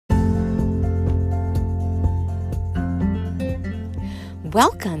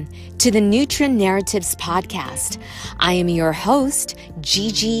Welcome to the Nutri Narratives podcast. I am your host,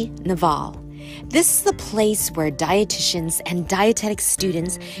 Gigi Naval. This is the place where dietitians and dietetic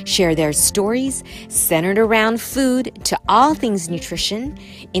students share their stories centered around food to all things nutrition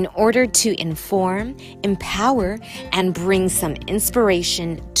in order to inform, empower, and bring some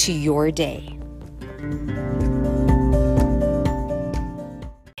inspiration to your day.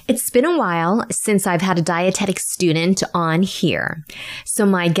 It's been a while since I've had a dietetic student on here. So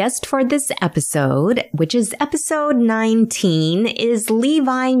my guest for this episode, which is episode 19, is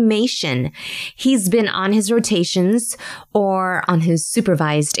Levi Mation. He's been on his rotations or on his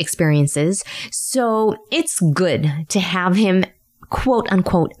supervised experiences. So it's good to have him quote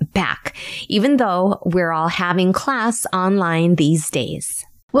unquote back, even though we're all having class online these days.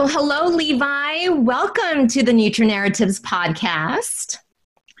 Well, hello, Levi. Welcome to the Nutri Narratives podcast.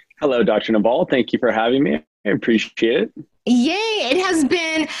 Hello, Dr. Naval. Thank you for having me. I appreciate it. Yay. It has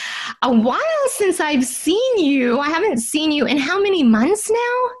been a while since I've seen you. I haven't seen you in how many months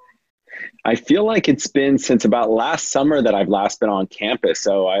now? I feel like it's been since about last summer that I've last been on campus.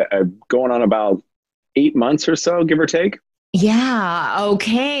 So I'm going on about 8 months or so, give or take. Yeah.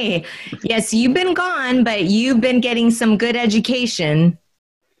 Okay. Yes, you've been gone, but you've been getting some good education.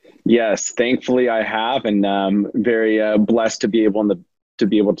 Yes, thankfully I have, and very blessed to be able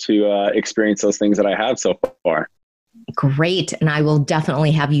to experience those things that I have so far. Great. And I will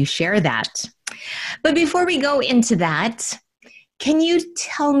definitely have you share that. But before we go into that, can you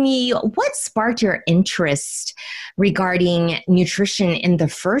tell me what sparked your interest regarding nutrition in the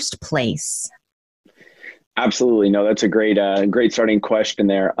first place? Absolutely. No, that's a great starting question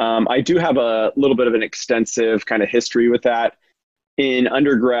there. I do have a little bit of an extensive kind of history with that. In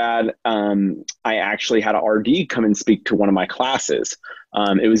undergrad, I actually had an RD come and speak to one of my classes.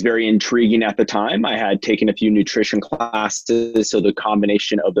 It was very intriguing at the time. I had taken a few nutrition classes, so the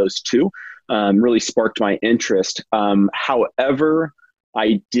combination of those two really sparked my interest. However,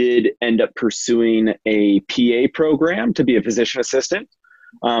 I did end up pursuing a PA program to be a physician assistant.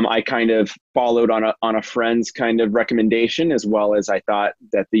 I kind of followed on a friend's kind of recommendation, as well as I thought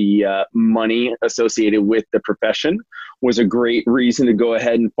that the money associated with the profession was a great reason to go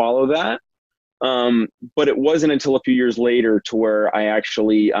ahead and follow that. But it wasn't until a few years later to where I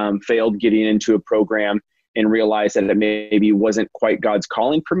actually failed getting into a program and realized that it maybe wasn't quite God's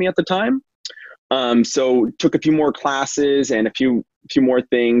calling for me at the time. So took a few more classes and a few more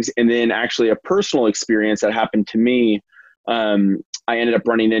things, and then actually a personal experience that happened to me. I ended up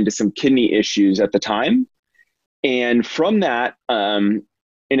running into some kidney issues at the time. And from that,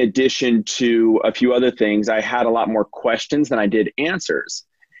 in addition to a few other things, I had a lot more questions than I did answers.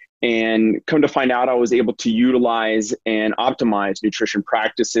 And come to find out, I was able to utilize and optimize nutrition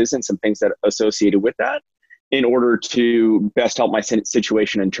practices and some things that associated with that in order to best help my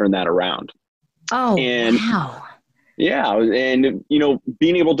situation and turn that around. Oh, wow. Yeah. And,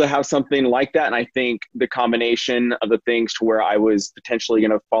 being able to have something like that. And I think the combination of the things to where I was potentially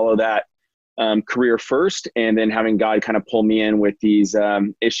going to follow that career first, and then having God kind of pull me in with these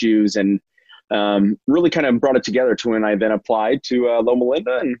issues and really kind of brought it together to when I then applied to Loma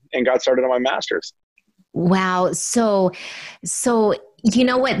Linda and got started on my master's. Wow. So you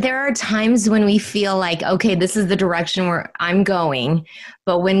know what? There are times when we feel like, okay, this is the direction where I'm going.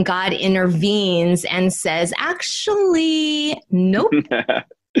 But when God intervenes and says, actually, nope,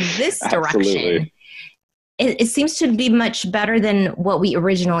 this direction, it seems to be much better than what we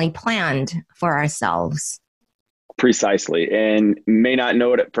originally planned for ourselves. Precisely. And may not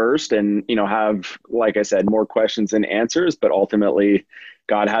know it at first and, have, like I said, more questions than answers, but ultimately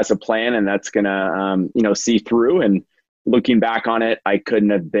God has a plan, and that's going to, see through. And looking back on it, I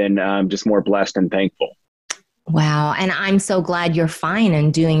couldn't have been just more blessed and thankful. Wow. And I'm so glad you're fine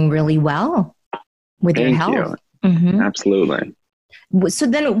and doing really well with your health. Thank you. Mm-hmm. Absolutely. So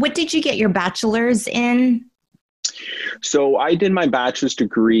then what did you get your bachelor's in? So I did my bachelor's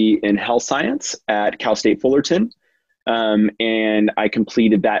degree in health science at Cal State Fullerton. And I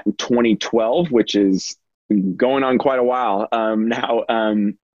completed that in 2012, which is going on quite a while now.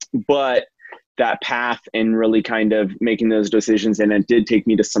 But that path and really kind of making those decisions, and it did take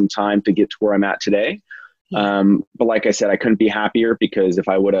me to some time to get to where I'm at today. But like I said, I couldn't be happier, because if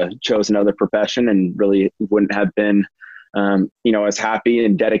I would have chosen another profession and really wouldn't have been, as happy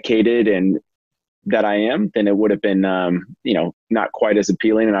and dedicated and that I am, then it would have been, not quite as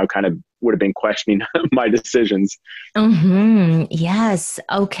appealing, and I kind of would have been questioning my decisions. Mm-hmm. Yes.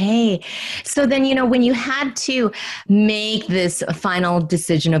 Okay. So then, when you had to make this final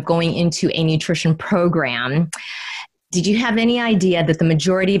decision of going into a nutrition program, did you have any idea that the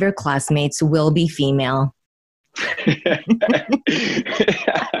majority of your classmates will be female?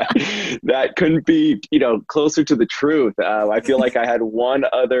 That couldn't be, closer to the truth. I feel like I had one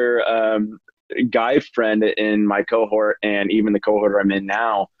other guy friend in my cohort, and even the cohort I'm in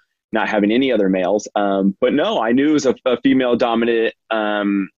now, not having any other males. But no, I knew it was a female dominant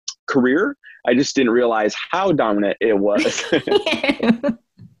career. I just didn't realize how dominant it was.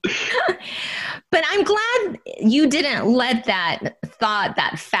 But I'm glad you didn't let that thought,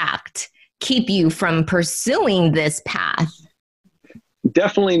 that fact, keep you from pursuing this path.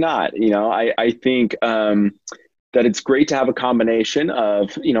 Definitely not. I think that it's great to have a combination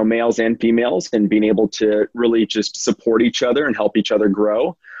of, males and females, and being able to really just support each other and help each other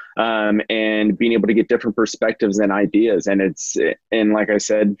grow, and being able to get different perspectives and ideas. And like I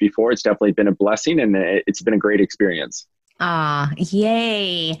said before, it's definitely been a blessing, and it's been a great experience. Ah,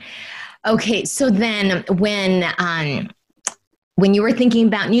 yay. Okay, so then when you were thinking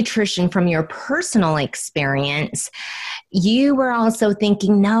about nutrition from your personal experience, you were also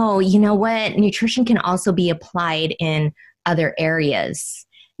thinking, no, you know what? Nutrition can also be applied in other areas.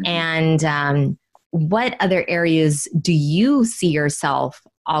 And what other areas do you see yourself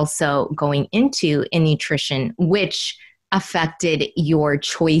also going into in nutrition, which affected your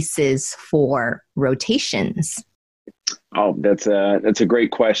choices for rotations? Oh, that's a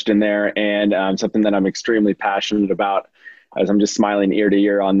great question there, and something that I'm extremely passionate about, as I'm just smiling ear to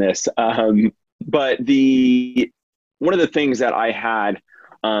ear on this. But one of the things that I had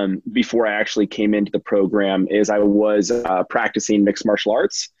before I actually came into the program is I was practicing mixed martial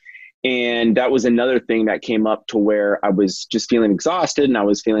arts. And that was another thing that came up, to where I was just feeling exhausted, and I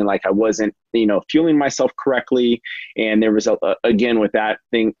was feeling like I wasn't, fueling myself correctly. And there was again, with that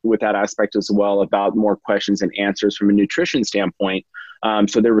aspect as well, about more questions and answers from a nutrition standpoint.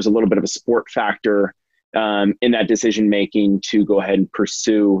 So there was a little bit of a sport factor in that decision making to go ahead and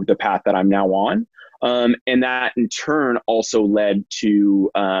pursue the path that I'm now on. And that in turn also led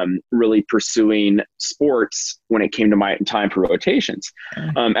to really pursuing sports when it came to my time for rotations.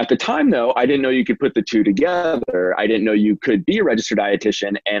 At the time, though, I didn't know you could put the two together. I didn't know you could be a registered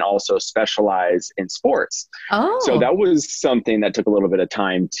dietitian and also specialize in sports. Oh. So that was something that took a little bit of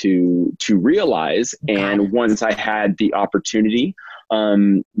time to realize. And once I had the opportunity,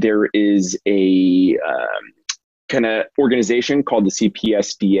 there is a kind of organization called the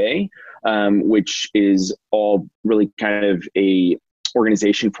CPSDA, which is all really kind of a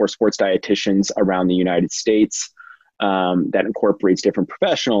organization for sports dietitians around the United States, that incorporates different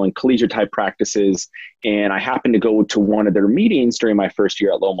professional and collegiate type practices. And I happened to go to one of their meetings during my first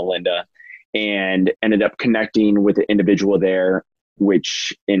year at Loma Linda, and ended up connecting with an individual there,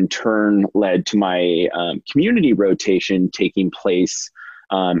 which in turn led to my community rotation taking place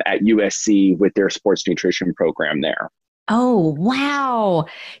at USC with their sports nutrition program there. Oh, wow.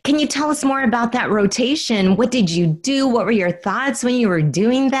 Can you tell us more about that rotation? What did you do? What were your thoughts when you were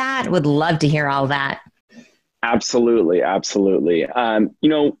doing that? Would love to hear all that. Absolutely. Absolutely.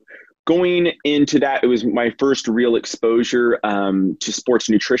 Going into that, it was my first real exposure to sports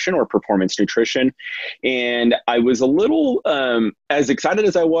nutrition or performance nutrition. And I was a little, as excited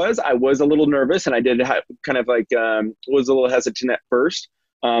as I was a little nervous, and I did kind of like, was a little hesitant at first.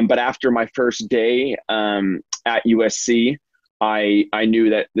 But after my first day at USC, I knew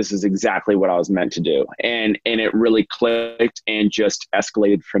that this is exactly what I was meant to do. And it really clicked and just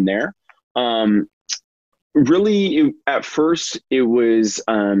escalated from there. At first, it was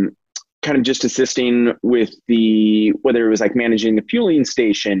kind of just assisting with whether it was like managing the fueling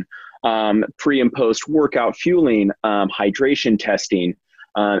station, pre and post workout fueling, hydration testing.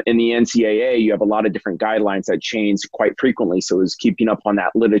 In the NCAA, you have a lot of different guidelines that change quite frequently. So it was keeping up on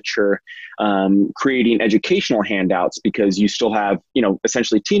that literature, creating educational handouts, because you still have,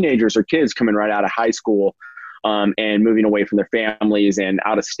 essentially teenagers or kids coming right out of high school and moving away from their families and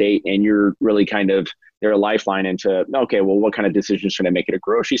out of state. And you're really kind of their lifeline into, okay, well, what kind of decisions should I make at a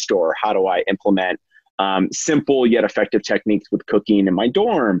grocery store? How do I implement simple yet effective techniques with cooking in my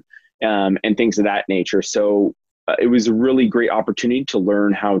dorm, and things of that nature? So it was a really great opportunity to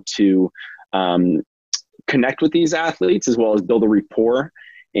learn how to connect with these athletes, as well as build a rapport,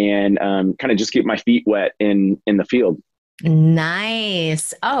 and kind of just get my feet wet in the field.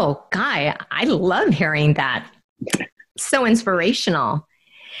 Nice. Oh, Guy, I love hearing that. So inspirational.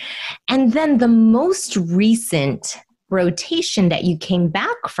 And then the most recent rotation that you came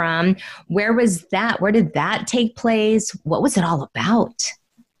back from, where was that? Where did that take place? What was it all about?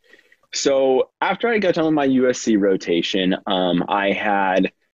 So after I got done with my USC rotation, I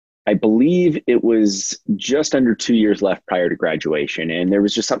believe it was just under 2 years left prior to graduation. And there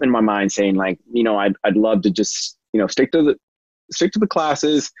was just something in my mind saying, like, I'd love to just, stick to stick to the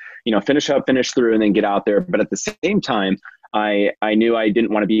classes, finish through and then get out there. But at the same time, I knew I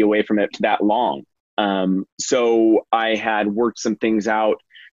didn't want to be away from it that long. So I had worked some things out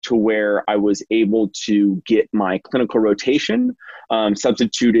to where I was able to get my clinical rotation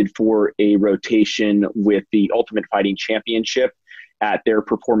substituted for a rotation with the Ultimate Fighting Championship at their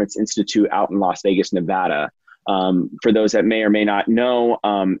Performance Institute out in Las Vegas, Nevada. For those that may or may not know,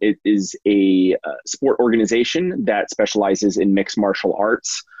 it is a sport organization that specializes in mixed martial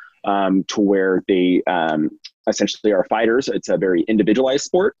arts, to where they essentially are fighters. It's a very individualized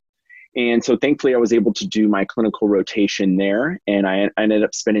sport. And so thankfully I was able to do my clinical rotation there, and I ended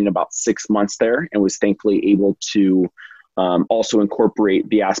up spending about 6 months there, and was thankfully able to also incorporate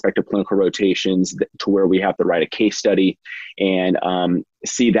the aspect of clinical rotations to where we have to write a case study and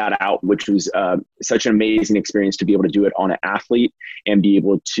see that out, which was such an amazing experience to be able to do it on an athlete and be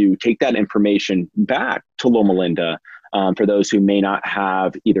able to take that information back to Loma Linda for those who may not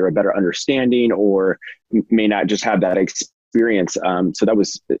have either a better understanding or may not just have that experience. So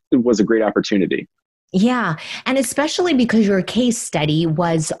it was a great opportunity. Yeah. And especially because your case study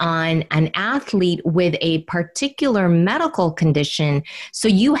was on an athlete with a particular medical condition. So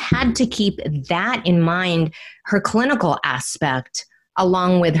you had to keep that in mind, her clinical aspect,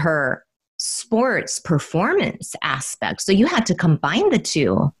 along with her sports performance aspect. So you had to combine the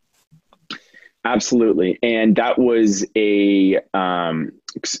two. Absolutely. And that was an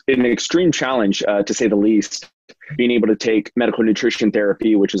extreme challenge, to say the least. Being able to take medical nutrition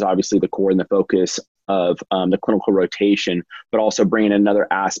therapy, which is obviously the core and the focus of the clinical rotation, but also bringing another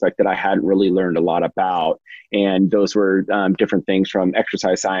aspect that I hadn't really learned a lot about. And those were different things from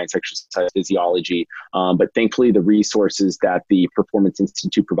exercise science, exercise physiology. But thankfully, the resources that the Performance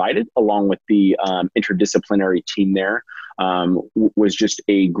Institute provided, along with the interdisciplinary team there, was just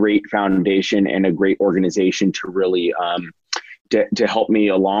a great foundation and a great organization to really to help me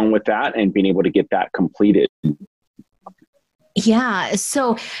along with that and being able to get that completed. Yeah.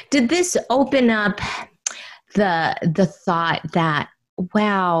 So did this open up the thought that,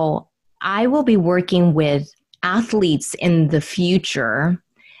 wow, I will be working with athletes in the future,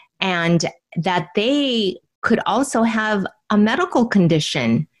 and that they could also have a medical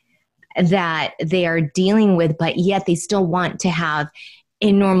condition that they are dealing with, but yet they still want to have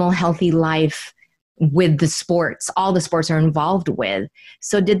a normal, healthy life with the sports, all the sports are involved with.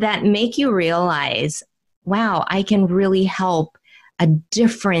 So did that make you realize, wow, I can really help a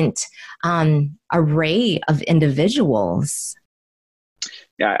different array of individuals?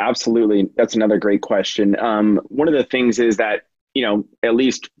 Yeah, absolutely. That's another great question. One of the things is that, at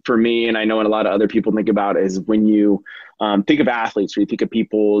least for me, and I know a lot of other people think about, is when you think of athletes, or you think of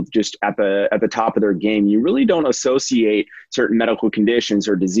people just at the top of their game, you really don't associate certain medical conditions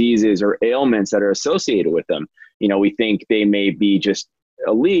or diseases or ailments that are associated with them. We think they may be just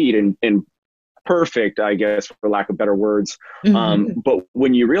elite and perfect, I guess, for lack of better words. Mm-hmm. But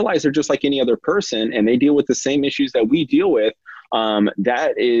when you realize they're just like any other person and they deal with the same issues that we deal with,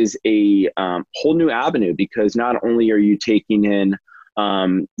 that is a whole new avenue, because not only are you taking in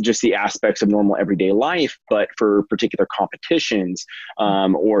just the aspects of normal everyday life, but for particular competitions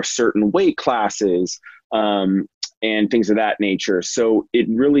or certain weight classes and things of that nature. So it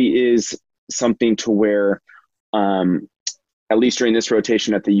really is something to where, at least during this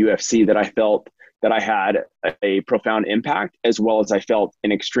rotation at the UFC, that I felt that I had a profound impact, as well as I felt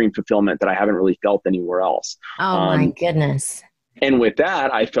an extreme fulfillment that I haven't really felt anywhere else. Oh my goodness. And with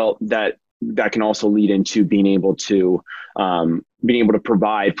that, I felt that can also lead into being able to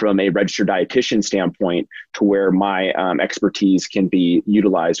provide from a registered dietitian standpoint, to where my expertise can be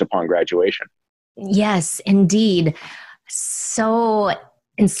utilized upon graduation. Yes, indeed. So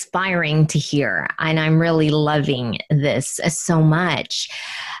inspiring to hear. And I'm really loving this so much.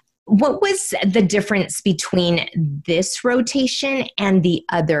 What was the difference between this rotation and the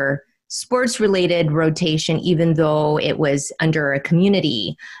other sports-related rotation, even though it was under a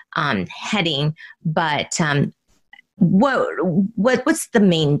community heading? But what's the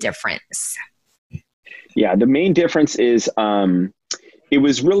main difference? Yeah, the main difference is it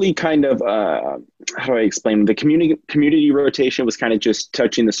was really kind of, how do I explain? The community rotation was kind of just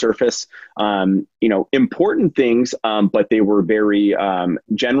touching the surface, important things, but they were very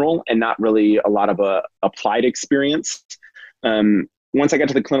general and not really a lot of applied experience. Once I got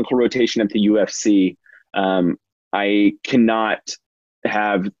to the clinical rotation at the UFC, I cannot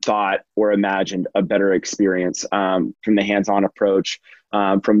have thought or imagined a better experience from the hands-on approach,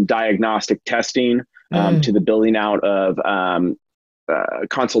 from diagnostic testing to the building out of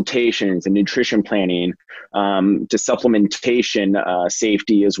consultations and nutrition planning, to supplementation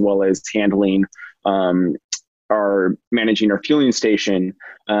safety, as well as handling are managing our fueling station.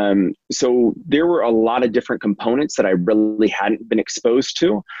 So there were a lot of different components that I really hadn't been exposed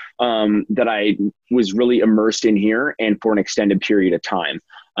to, that I was really immersed in here and for an extended period of time.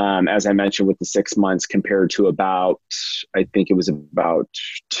 As I mentioned, with the 6 months compared to about, I think it was about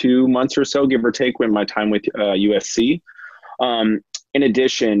 2 months or so, give or take, when my time with USC. In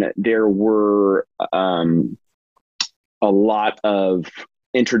addition, there were a lot of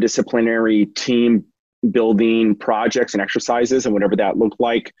interdisciplinary team building projects and exercises and whatever that looked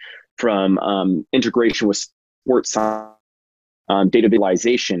like, from integration with sports science, data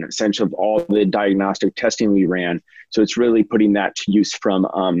visualization, essentially of all the diagnostic testing we ran. So it's really putting that to use from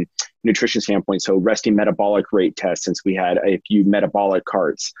nutrition standpoint. So resting metabolic rate tests, since we had a few metabolic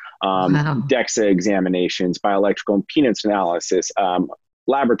carts, Wow. DEXA examinations, bioelectrical impedance analysis,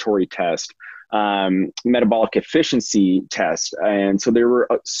 laboratory test, metabolic efficiency test. And so there were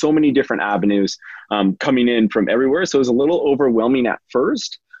so many different avenues coming in from everywhere. So it was a little overwhelming at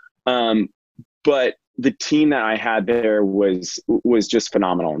first. But the team that I had there was just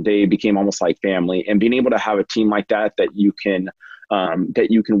phenomenal. They became almost like family, and being able to have a team like that you can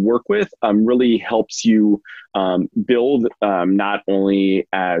work with really helps you build, not only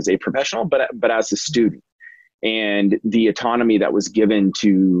as a professional but as a student. And the autonomy that was given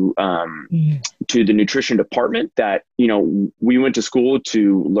to the nutrition department, that we went to school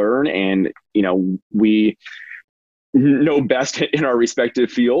to learn, and we know best in our respective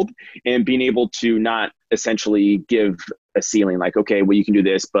field, and being able to not essentially give a ceiling like, okay, well, you can do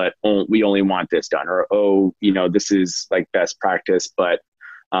this, but we only want this done, or this is like best practice, but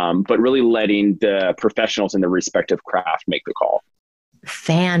really letting the professionals in the respective craft make the call.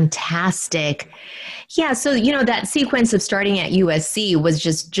 Fantastic. Yeah. So, that sequence of starting at USC was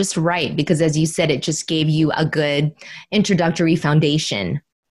just right, because as you said, it just gave you a good introductory foundation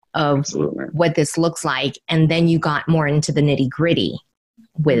of Absolutely. what this looks like. And then you got more into the nitty gritty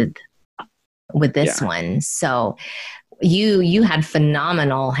with this one. So you had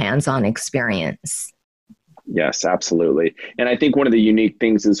phenomenal hands-on experience. Yes, absolutely. And I think one of the unique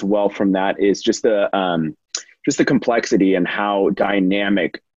things as well from that is just the complexity and how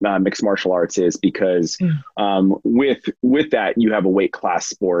dynamic mixed martial arts is, because with that, you have a weight class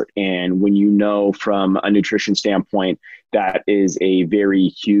sport. And when from a nutrition standpoint, that is a very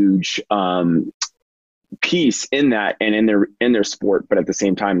huge piece in that and in their sport. But at the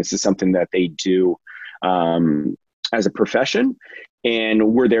same time, this is something that they do as a profession,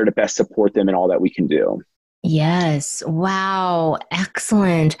 and we're there to best support them in all that we can do. Yes. Wow.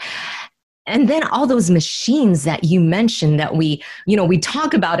 Excellent. And then all those machines that you mentioned that we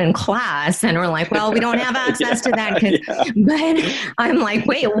talk about in class, and we're like, well, we don't have access to that. But I'm like,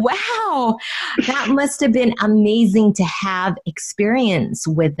 wait, wow, that must have been amazing to have experience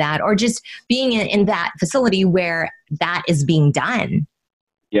with that, or just being in that facility where that is being done.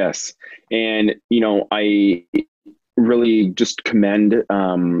 Yes. And, I really just commend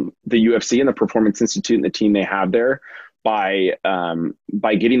the UFC and the Performance Institute and the team they have there by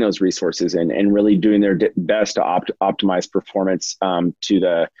getting those resources and really doing their best to optimize performance to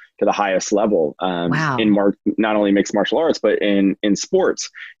the highest level Wow. in not only mixed martial arts, but in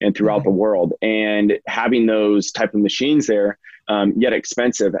sports and throughout the world. And having those type of machines there, yet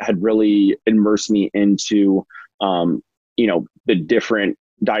expensive, had really immersed me into the different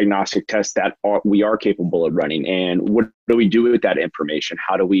diagnostic tests that we are capable of running, and what do we do with that information?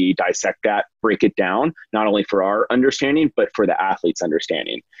 How do we dissect that, break it down, not only for our understanding, but for the athlete's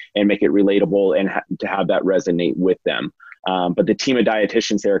understanding, and make it relatable and to have that resonate with them. But the team of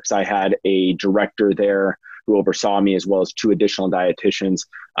dietitians there, because I had a director there who oversaw me, as well as 2 additional dietitians,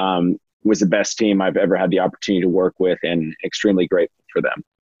 was the best team I've ever had the opportunity to work with, and extremely grateful for them.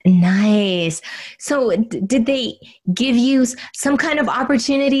 Nice. So did they give you some kind of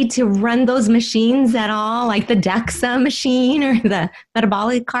opportunity to run those machines at all, like the DEXA machine or the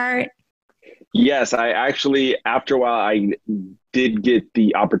metabolic cart? Yes, I actually, after a while, I did get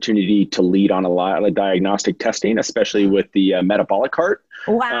the opportunity to lead on a lot of diagnostic testing, especially with the metabolic cart.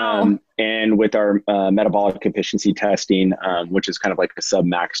 Wow. And with our metabolic efficiency testing, which is kind of like a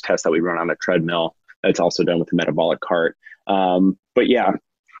sub-max test that we run on a treadmill. That's also done with the metabolic cart. But yeah,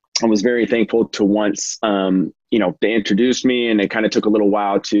 I was very thankful to once, they introduced me, and it kind of took a little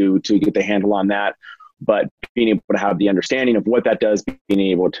while to get the handle on that. But being able to have the understanding of what that does, being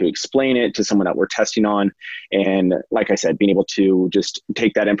able to explain it to someone that we're testing on, and like I said, being able to just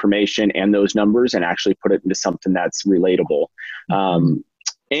take that information and those numbers and actually put it into something that's relatable.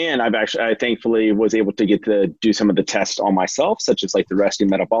 And I thankfully was able to get to do some of the tests on myself, such as like the resting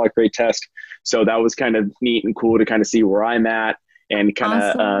metabolic rate test. So that was kind of neat and cool to kind of see where I'm at and kind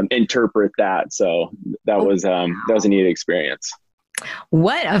of Awesome. interpret that. So that was a neat experience.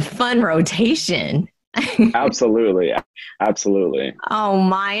 What a fun rotation. Absolutely. Absolutely. Oh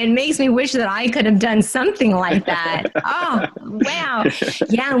my, it makes me wish that I could have done something like that. Oh, wow.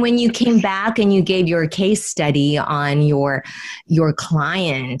 Yeah, when you came back and you gave your case study on your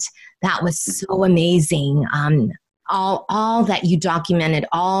client, that was so amazing. All that you documented,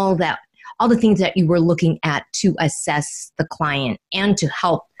 all the things that you were looking at to assess the client and to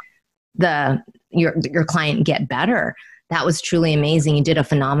help your client get better. That was truly amazing. You did a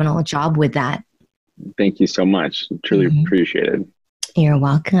phenomenal job with that. Thank you so much. Truly appreciated. You're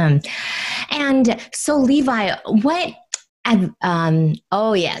welcome. And so, Levi, oh,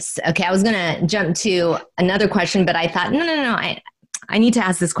 yes. Okay. I was going to jump to another question, but I thought, no. I need to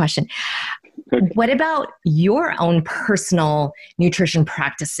ask this question. What about your own personal nutrition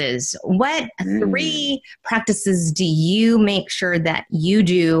practices? What three practices do you make sure that you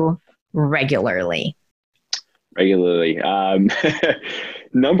do regularly? Regularly.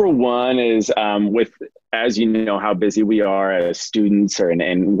 Number one is with, as you know, how busy we are as students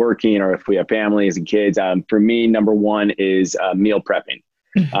and working, or if we have families and kids. For me, number one is meal prepping,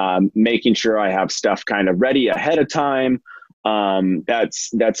 making sure I have stuff kind of ready ahead of time.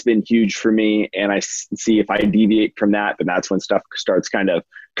 That's been huge for me. And I see if I deviate from that, then that's when stuff starts kind of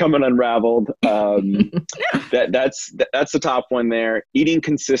coming unraveled. That's the top one there. Eating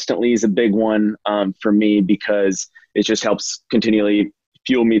consistently is a big one for me, because it just helps continually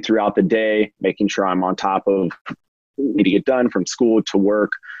fuel me throughout the day, making sure I'm on top of need to get done from school to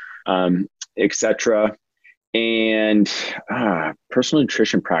work, etc. And personal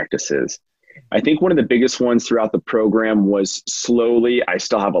nutrition practices. I think one of the biggest ones throughout the program was slowly, I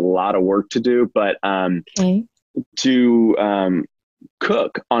still have a lot of work to do, but to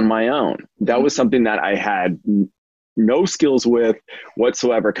cook on my own. That was something that I had no skills with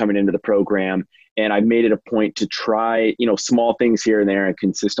whatsoever coming into the program. And I made it a point to try, small things here and there and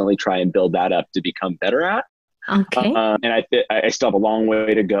consistently try and build that up to become better at. Okay. And I still have a long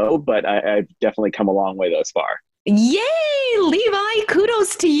way to go, but I've definitely come a long way thus far. Yay, Levi,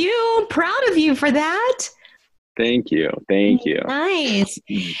 kudos to you. Proud of you for that. Thank you. Thank you. Nice.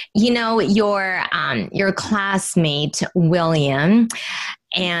 Your classmate, William,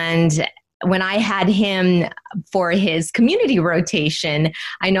 and when I had him for his community rotation,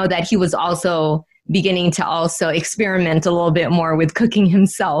 I know that he was also beginning to also experiment a little bit more with cooking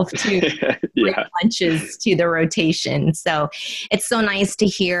himself to bring lunches to the rotation. So it's so nice to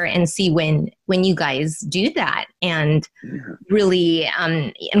hear and see when you guys do that and really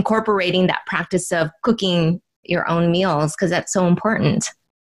incorporating that practice of cooking your own meals, because that's so important.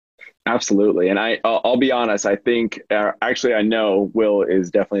 Absolutely. And I'll be honest, I think, actually, I know Will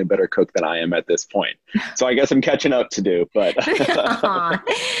is definitely a better cook than I am at this point. So I guess I'm catching up to do, but.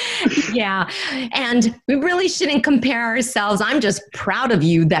 Yeah. And we really shouldn't compare ourselves. I'm just proud of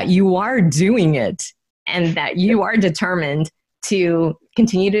you that you are doing it and that you are determined to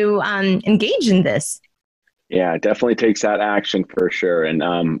continue to engage in this. Yeah, it definitely takes that action for sure. And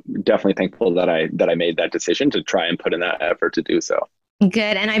definitely thankful that I made that decision to try and put in that effort to do so.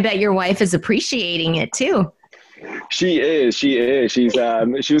 Good. And I bet your wife is appreciating it too. She is. She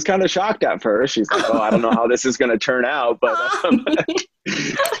was kind of shocked at first. She's like, "Oh, I don't know how this is going to turn out," but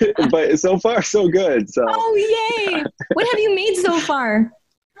but so far so good. So. Oh, yay! What have you made so far?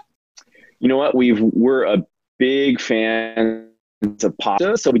 You know what? We're a big fan of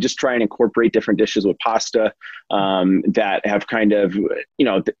pasta, so we just try and incorporate different dishes with pasta that have kind of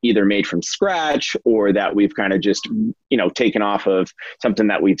either made from scratch or that we've kind of just taken off of something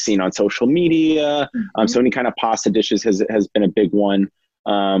that we've seen on social media. So any kind of pasta dishes has been a big one.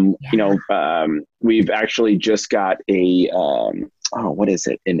 We've actually just got a what is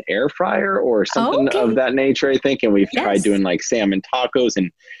it, an air fryer or something of that nature, I think, and we've tried doing like salmon tacos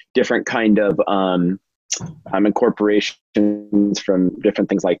and different kind of incorporations from different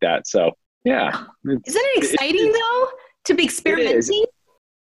things like that. So yeah. Isn't it exciting though to be experimenting?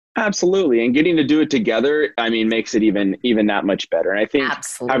 Absolutely. And getting to do it together, makes it even that much better. And I think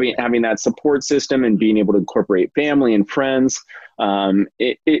having that support system and being able to incorporate family and friends,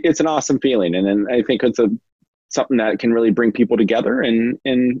 it's an awesome feeling. And then I think it's something that can really bring people together, and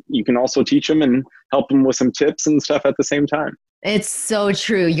you can also teach them and help them with some tips and stuff at the same time. It's so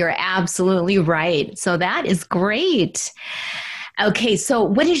true. You're absolutely right. So that is great. Okay. So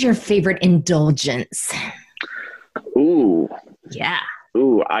what is your favorite indulgence? Ooh. Yeah.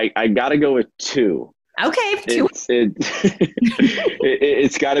 Ooh, I got to go with two. Okay. Two.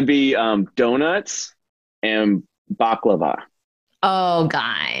 It's got to be donuts and baklava. Oh,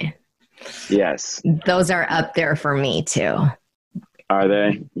 guy. Yes. Those are up there for me too. Are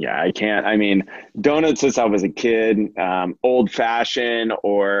they? Yeah, I can't. I mean, donuts since I was a kid, old fashioned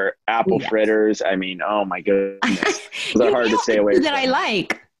or apple Yes. fritters. I mean, oh my goodness. Those are hard to stay away That from. I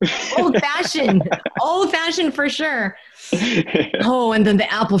like. Old fashioned for sure. Oh, and then the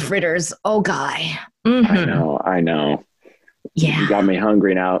apple fritters. Oh, guy. Mm-hmm. I know. Yeah. You got me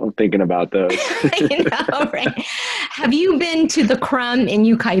hungry now. I'm thinking about those. I know, right? Have you been to the Crumb in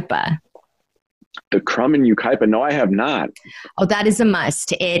Yucaipa? The Crumb in Yucaipa? No, I have not. Oh, that is a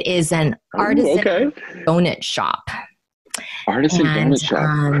must. It is an artisan donut shop. Artisan donut shop.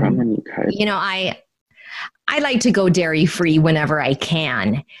 Crumb in Yucaipa. You know, I like to go dairy free whenever I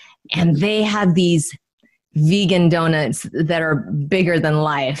can. And they have these vegan donuts that are bigger than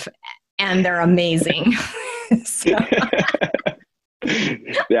life. And they're amazing.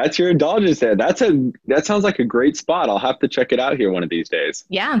 That's your indulgence there. That sounds like a great spot. I'll have to check it out here one of these days.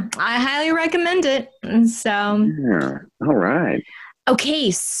 Yeah, I highly recommend it. So, yeah. All right. Okay,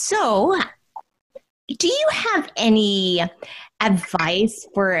 so do you have any advice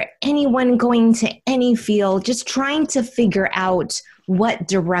for anyone going to any field, just trying to figure out what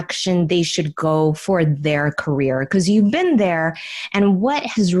direction they should go for their career? Because you've been there, and what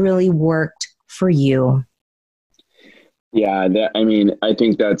has really worked for you? Yeah, I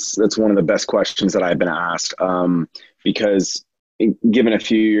think that's one of the best questions that I've been asked, because given a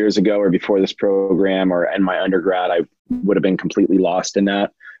few years ago or before this program or in my undergrad, I would have been completely lost in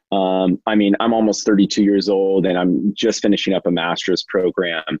that. I'm almost 32 years old and I'm just finishing up a master's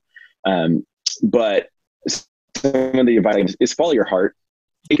program. But some of the advice is follow your heart,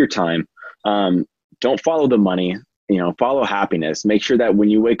 take your time. Don't follow the money. Follow happiness. Make sure that when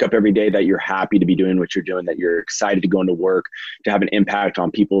you wake up every day that you're happy to be doing what you're doing, that you're excited to go into work, to have an impact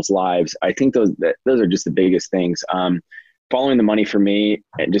on people's lives. I think those are just the biggest things. Following the money for me,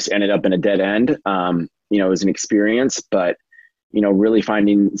 it just ended up in a dead end. It was an experience, but really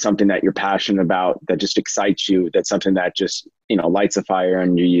finding something that you're passionate about, that just excites you, that's something that just, lights a fire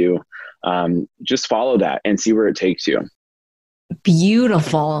under you. Just follow that and see where it takes you.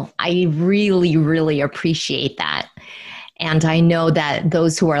 Beautiful. I really, really appreciate that. And I know that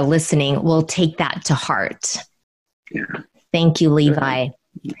those who are listening will take that to heart. Yeah. Thank you, Levi.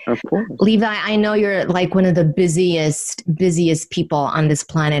 Of course. Levi, I know you're like one of the busiest people on this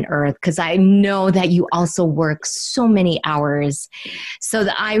planet Earth, because I know that you also work so many hours. So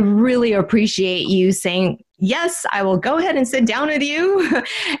that I really appreciate you saying, yes, I will go ahead and sit down with you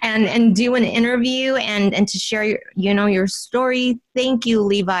and do an interview and to share your story. Thank you,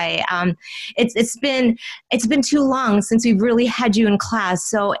 Levi. It's been too long since we've really had you in class.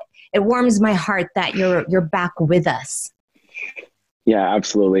 So it warms my heart that you're back with us. Yeah,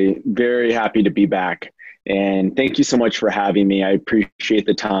 absolutely. Very happy to be back. And thank you so much for having me. I appreciate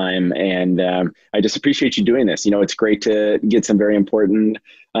the time. And I just appreciate you doing this. It's great to get some very important,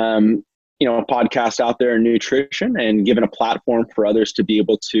 podcast out there in nutrition and given a platform for others to be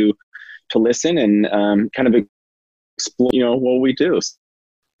able to listen and kind of explore, what we do.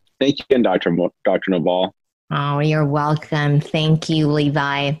 Thank you again, Dr. Naval. Oh, you're welcome. Thank you,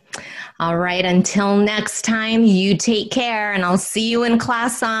 Levi. All right. Until next time, you take care, and I'll see you in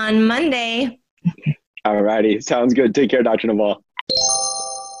class on Monday. All righty. Sounds good. Take care, Dr. Naval.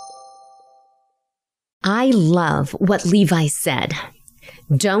 I love what Levi said.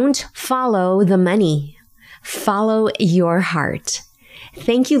 Don't follow the money. Follow your heart.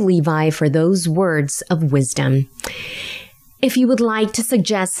 Thank you, Levi, for those words of wisdom. If you would like to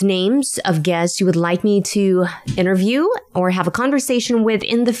suggest names of guests you would like me to interview or have a conversation with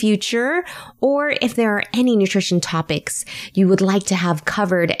in the future, or if there are any nutrition topics you would like to have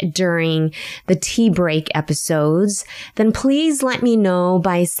covered during the tea break episodes, then please let me know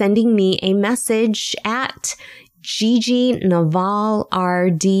by sending me a message at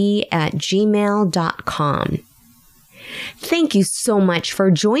ggnavalrd@gmail.com. Thank you so much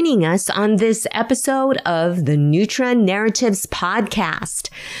for joining us on this episode of the Nutra Narratives podcast.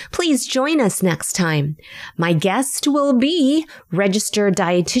 Please join us next time. My guest will be registered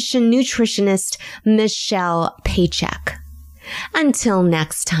dietitian nutritionist Michelle Paycheck. Until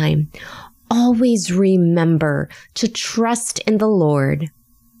next time, always remember to trust in the Lord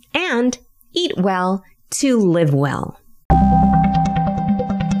and eat well to live well.